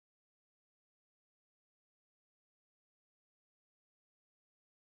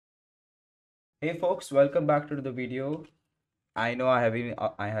Hey folks, welcome back to the video. I know I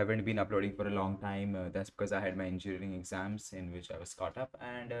haven't been uploading for a long time. That's because I had my engineering exams in which I was caught up,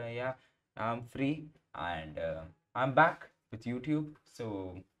 and yeah, I'm free and I'm back with YouTube.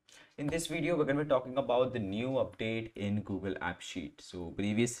 So in this video, we're gonna be talking about the new update in Google AppSheet. So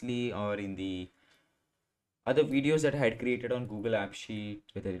previously, or in the other videos that I had created on Google AppSheet,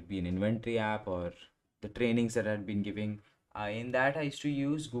 whether it be an inventory app or the trainings that I had been giving, in that I used to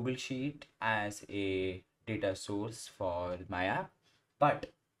use Google Sheet as a data source for my app.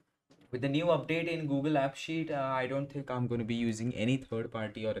 But with the new update in Google AppSheet, I don't think I'm going to be using any third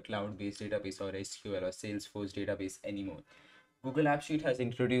party or a cloud-based database or SQL or Salesforce database anymore. Google AppSheet has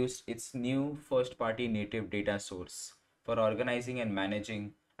introduced its new first-party native data source for organizing and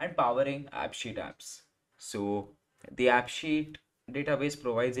managing and powering AppSheet apps. So the AppSheet database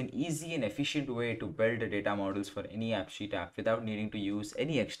provides an easy and efficient way to build data models for any AppSheet app without needing to use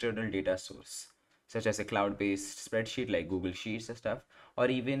any external data source, such as a cloud-based spreadsheet like Google Sheets and stuff, or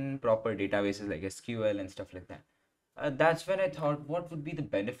even proper databases like SQL and stuff like that. That's when I thought, what would be the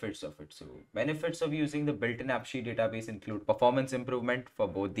benefits of it? So, benefits of using the built-in AppSheet database include performance improvement for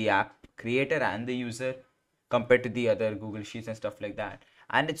both the app creator and the user compared to the other Google Sheets and stuff like that.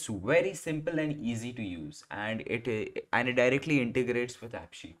 And it's very simple and easy to use, and it directly integrates with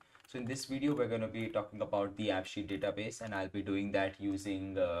AppSheet. So in this video, we're going to be talking about the AppSheet database, and I'll be doing that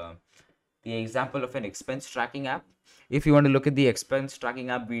using the example of an expense tracking app. If you want to look at the expense tracking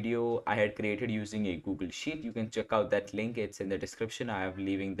app video I had created using a Google Sheet, you can check out that link. It's in the description. I am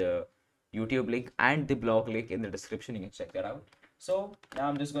leaving the YouTube link and the blog link in the description. You can check that out. So now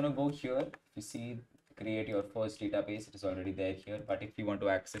I'm just going to go here. You see, create your first database. It is already there here. But if you want to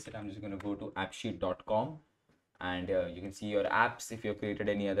access it, I'm just going to go to appsheet.com, and you can see your apps. If you've created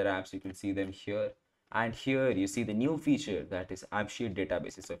any other apps, you can see them here. And here you see the new feature, that is AppSheet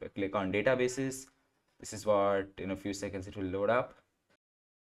databases. So if I click on databases, this is what in a few seconds it will load up.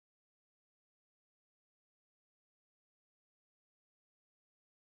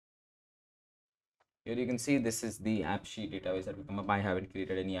 Here you can see this is the AppSheet database that will come up. I haven't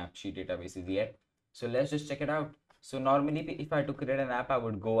created any AppSheet databases yet. So let's just check it out. So normally if I had to create an app, I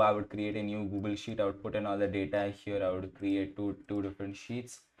would create a new Google Sheet. I would put in all the data here. I would create two different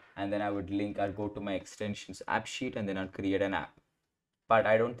sheets, and then I'd go to my extensions AppSheet, and then I'd create an app. But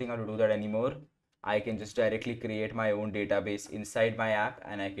I don't think I have to do that anymore. I can just directly create my own database inside my app,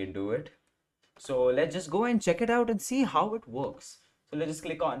 and I can do it. So let's just go and check it out and see how it works. So let's just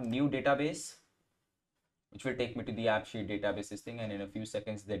click on new database, which will take me to the AppSheet databases thing, and in a few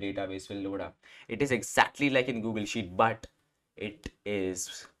seconds the database will load up. It is exactly like in Google Sheet, but it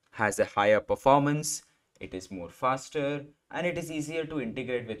has a higher performance, it is more faster, and it is easier to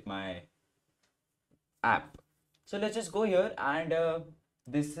integrate with my app. So let's just go here, and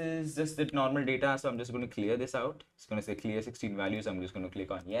this is just the normal data. So I'm just going to clear this out. It's going to say clear 16 values. I'm just going to click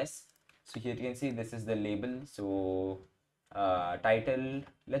on yes. So here you can see this is the label. So title,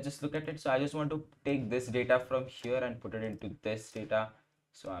 let's just look at it. So I just want to take this data from here and put it into this data.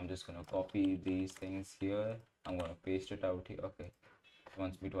 So I'm just going to copy these things here. I'm going to paste it out here. Okay, it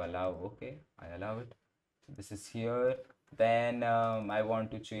wants me to allow. Okay, I allow it. This is here. Then I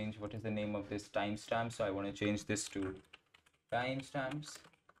want to change what is the name of this timestamp. So I want to change this to timestamps.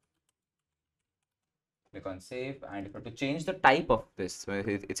 Click on save, and if I have to change the type of this, so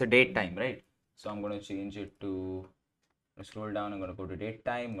it's a date time, right? So I'm going to change it to, scroll down, I'm going to go to date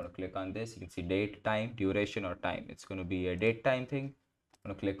time. I'm going to click on this. You can see date, time, duration, or time. It's going to be a date time thing. I'm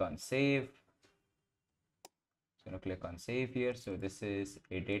going to click on save. It's going to click on save here. So this is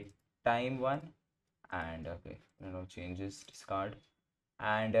a date time one, and okay, no changes, discard.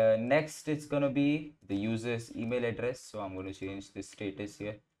 And next it's going to be the user's email address. So I'm going to change this status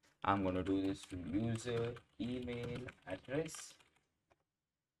here. I'm going to do this to user email address,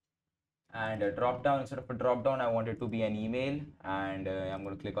 and a drop down, instead of a drop down I want it to be an email, and I'm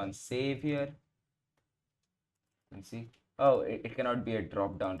going to click on save here and see, oh, it cannot be a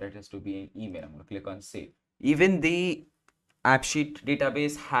drop down, it has to be an email. I'm going to click on save. Even the AppSheet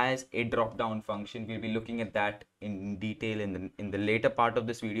database has a drop-down function. We'll be looking at that in detail in the later part of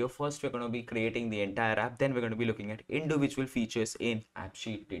this video. First, we're going to be creating the entire app. Then we're going to be looking at individual features in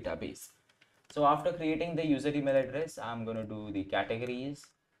AppSheet database. So after creating the user email address, I'm going to do the categories.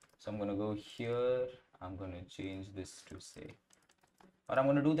 So I'm going to go here. I'm going to change this to say, or I'm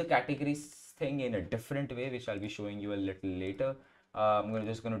going to do the categories thing in a different way, which I'll be showing you a little later.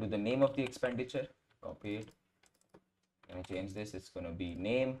 Just going to do the name of the expenditure. Copy it. Gonna change this. It's gonna be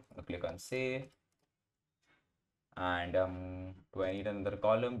name. I'll click on save. And do I need another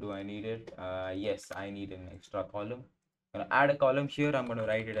column? Do I need it? Yes, I need an extra column. I'm gonna add a column here. I'm gonna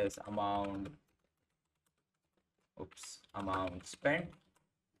write it as amount amount spent.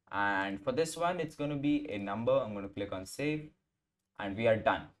 And for this one, it's going to be a number. I'm going to click on save and we are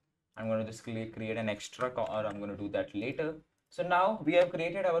done. I'm going to just create an extra or I'm going to do that later. So now we have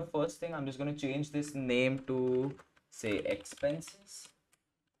created our first thing. I'm just going to change this name to say expenses.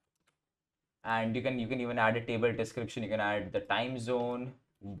 And you can even add a table description. You can add the time zone.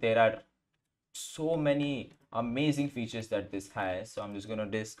 There are so many amazing features that this has. So I'm just going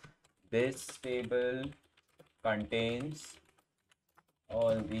to this table contains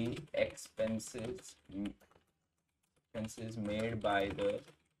all the expenses made by the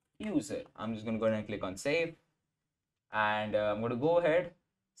user. I'm just going to go ahead and click on save, and I'm going to go ahead.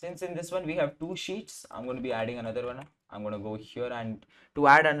 Since in this one we have two sheets, I'm going to be adding another one. I'm going to go here, and to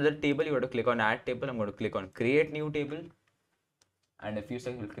add another table you have to click on add table. I'm going to click on create new table, and a few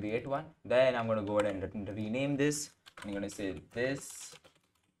seconds will create one. Then I'm going to go ahead and rename this. I'm going to say this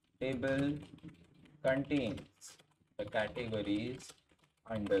table contains the categories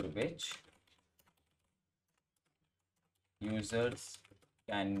under which users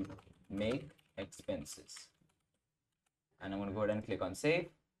can make expenses. And I'm going to go ahead and click on save.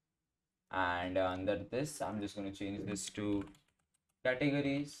 And under this, I'm just going to change this to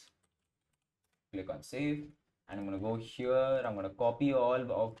categories. Click on save. And I'm going to go here. I'm going to copy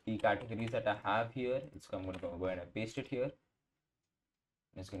all of the categories that I have here. I'm going to go ahead and paste it here.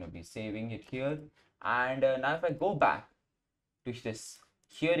 It's going to be saving it here. And now if I go back to this,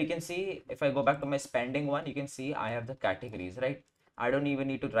 here you can see, if I go back to my spending one, you can see I have the categories, right? I don't even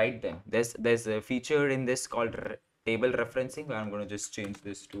need to write them. There's a feature in this called table referencing, where I'm going to just change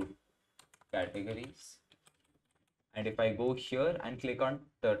this to categories. And if I go here and click on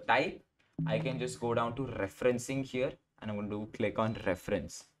the type, I can just go down to referencing here, and I'm going to click on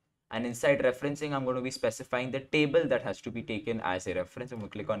reference. And inside referencing, I'm going to be specifying the table that has to be taken as a reference. I'm going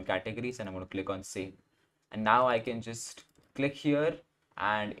to click on categories, and I'm going to click on save. And now I can just click here,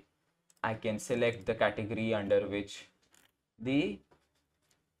 and I can select the category under which the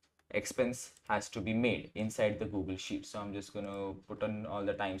expense has to be made inside the Google Sheet. So I'm just going to put on all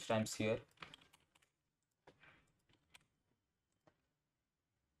the timestamps here.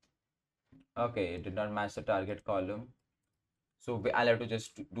 Okay, it did not match the target column. So I'll have to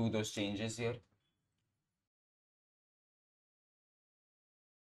just do those changes here.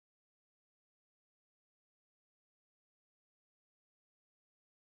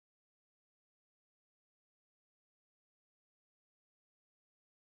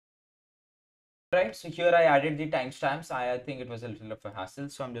 Right, so here I added the timestamps. I think it was a little of a hassle,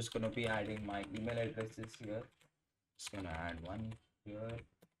 so I'm just going to be adding my email addresses here. Just going to add one here,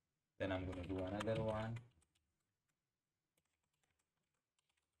 then I'm going to do another one,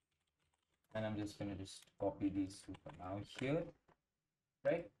 and I'm just going to just copy these two for now here,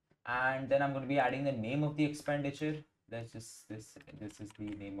 right? And then I'm going to be adding the name of the expenditure. That's just this is the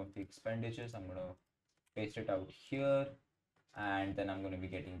name of the expenditures. I'm going to paste it out here, and then I'm going to be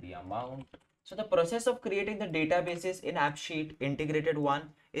getting the amount. So the process of creating the databases in AppSheet integrated one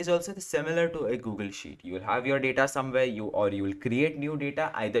is also similar to a Google Sheet. You will have your data somewhere, you will create new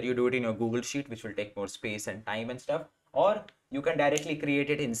data. Either you do it in your Google Sheet, which will take more space and time and stuff, or you can directly create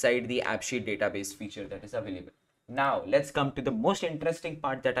it inside the AppSheet database feature that is available. Now let's come to the most interesting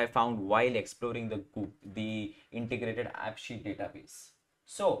part that I found while exploring the integrated AppSheet database.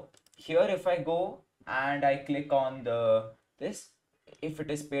 So here, if I go and I click on this, if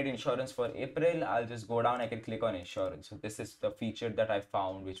it is paid insurance for April, I'll just go down, I can click on insurance. So this is the feature that I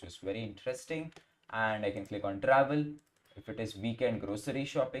found, which was very interesting. And I can click on travel. If it is weekend grocery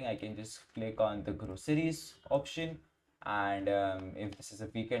shopping, I can just click on the groceries option. And if this is a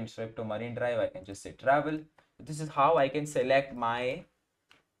weekend trip to Marine Drive, I can just say travel. This is how I can select my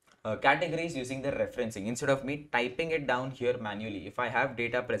categories using the referencing instead of me typing it down here manually. If I have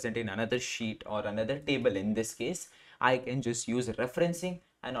data present in another sheet or another table, in this case, I can just use referencing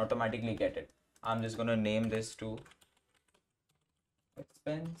and automatically get it. I'm just going to name this to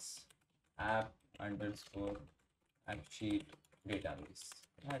expense app underscore AppSheet database.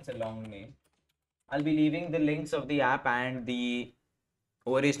 That's a long name. I'll be leaving the links of the app and the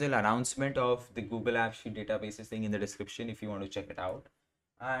original announcement of the Google AppSheet databases thing in the description if you want to check it out.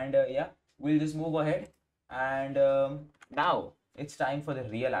 And yeah, we'll just move ahead. And now it's time for the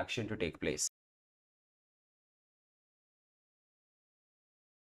real action to take place.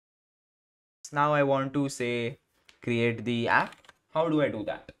 Now I want to say create the app. How do I do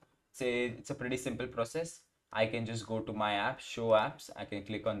that? Say it's a pretty simple process. I can just go to my app, show apps. I can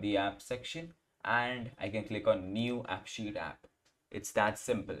click on the app section and I can click on new AppSheet app. It's that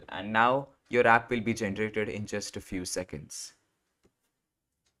simple. And now your app will be generated in just a few seconds.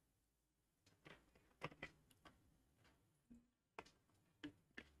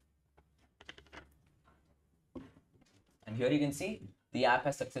 And here you can see the app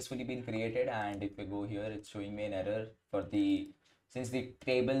has successfully been created, and if we go here, it's showing me an error for the, since the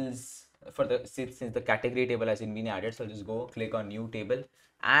tables for the, since the category table hasn't been added. So I'll just go click on new table,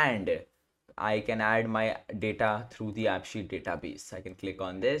 and I can add my data through the AppSheet database. I can click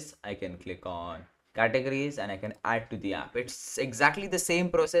on this, I can click on categories, and I can add to the app. It's exactly the same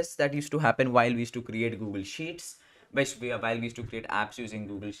process that used to happen while we used to create Google Sheets, while we used to create apps using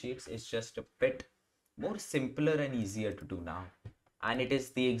Google Sheets. It's just a bit more simpler and easier to do now. And it is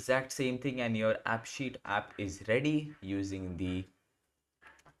the exact same thing, and your AppSheet app is ready using the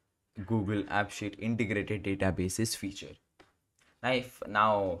Google AppSheet integrated databases feature.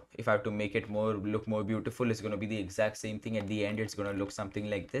 Now if I have to make it look more beautiful, it's going to be the exact same thing. At the end, it's going to look something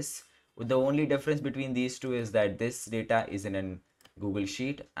like this. With the only difference between these two is that this data is in a Google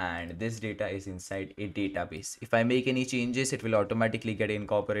Sheet and this data is inside a database. If I make any changes, it will automatically get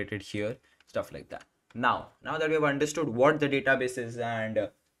incorporated here, stuff like that. Now that we have understood what the database is and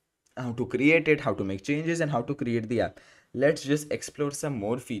how to create it, how to make changes, and how to create the app, let's just explore some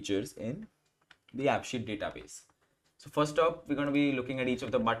more features in the AppSheet database. So first up, we're going to be looking at each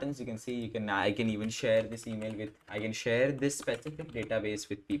of the buttons. You can see, I can even share this email with, I can share this specific database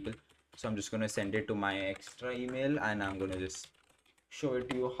with people. So I'm just going to send it to my extra email, and I'm going to just show it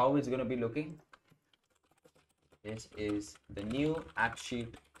to you how it's going to be looking. This is the new AppSheet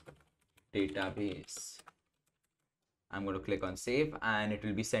database. I'm going to click on save, and it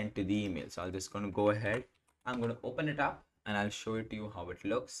will be sent to the email. So I'm just going to go ahead. I'm going to open it up, and I'll show it to you how it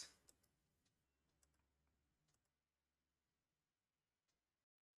looks.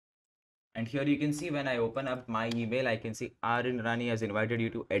 And here you can see, when I open up my email, I can see Aryan Irani has invited you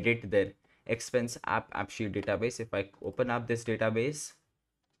to edit their expense AppSheet database. If I open up this database,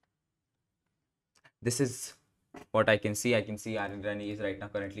 this is what I can see. I can see Aryan Irani is right now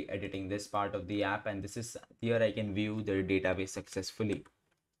currently editing this part of the app, and this is here I can view their database successfully.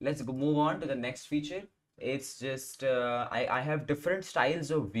 Let's move on to the next feature. It's just I have different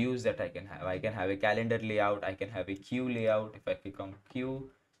styles of views that I can have. I can have a calendar layout, I can have a queue layout. If I click on queue,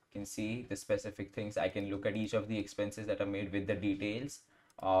 you can see the specific things. I can look at each of the expenses that are made with the details,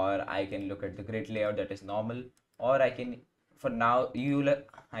 or I can look at the grid layout that is normal, or I can, for now,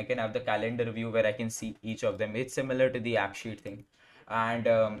 I can have the calendar view where I can see each of them. It's similar to the AppSheet thing.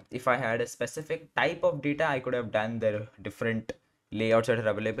 And if I had a specific type of data, I could have done the different layouts that are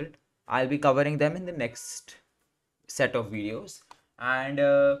available. I'll be covering them in the next set of videos. And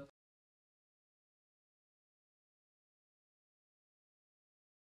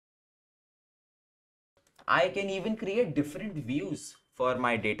I can even create different views for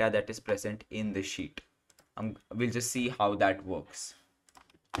my data that is present in the sheet. We'll just see how that works.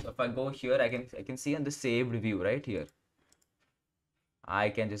 So if I go here, I can see on the saved view right here. I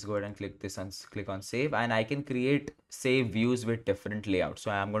can just go ahead and click this and click on save, and I can create save views with different layouts.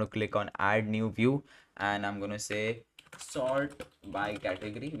 So I'm going to click on add new view, and I'm going to say sort by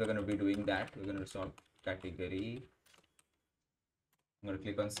category. We're going to be doing that. We're going to sort category. I'm going to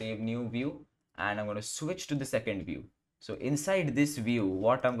click on save new view, and I'm going to switch to the second view. So inside this view,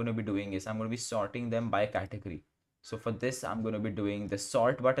 what I'm going to be doing is I'm going to be sorting them by category. So for this, I'm going to be doing the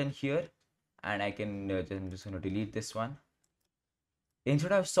sort button here, and I can I'm just going to delete this one.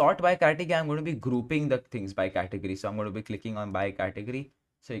 Instead of sort by category, I'm going to be grouping the things by category. So I'm going to be clicking on by category.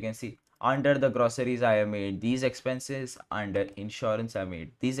 So you can see under the groceries, I have made these expenses, under insurance, I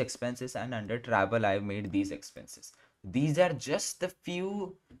made these expenses, and under travel, I have made these expenses. These are just the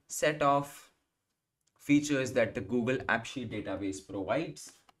few set of features that the Google AppSheet database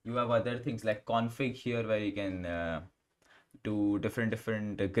provides. You have other things like config here, where you can do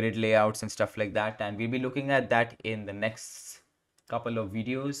different grid layouts and stuff like that, and we'll be looking at that in the next couple of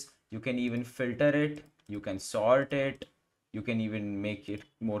videos. You can even filter it, you can sort it, you can even make it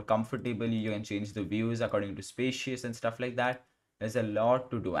more comfortable, you can change the views according to spacious and stuff like that. There's a lot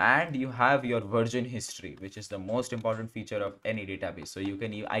to do, and you have your version history, which is the most important feature of any database. So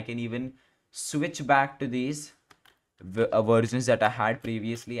I can even switch back to these versions that I had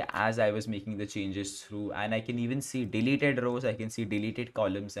previously as I was making the changes through, and I can even see deleted rows, I can see deleted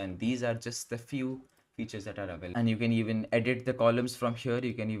columns, and these are just the few features that are available. And you can even edit the columns from here.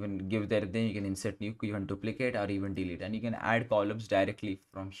 You can even give their name, you can insert new, you can duplicate or even delete, and you can add columns directly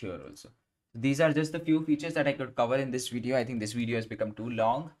from here also. These are just the few features that I could cover in this video. I think this video has become too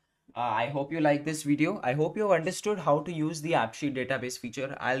long. I hope you like this video. I hope you have understood how to use the AppSheet database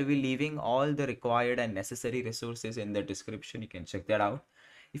feature. I'll be leaving all the required and necessary resources in the description. You can check that out.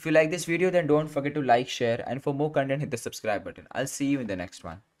 If you like this video, then don't forget to like, share, and for more content, hit the subscribe button. I'll see you in the next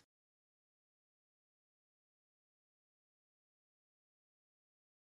one.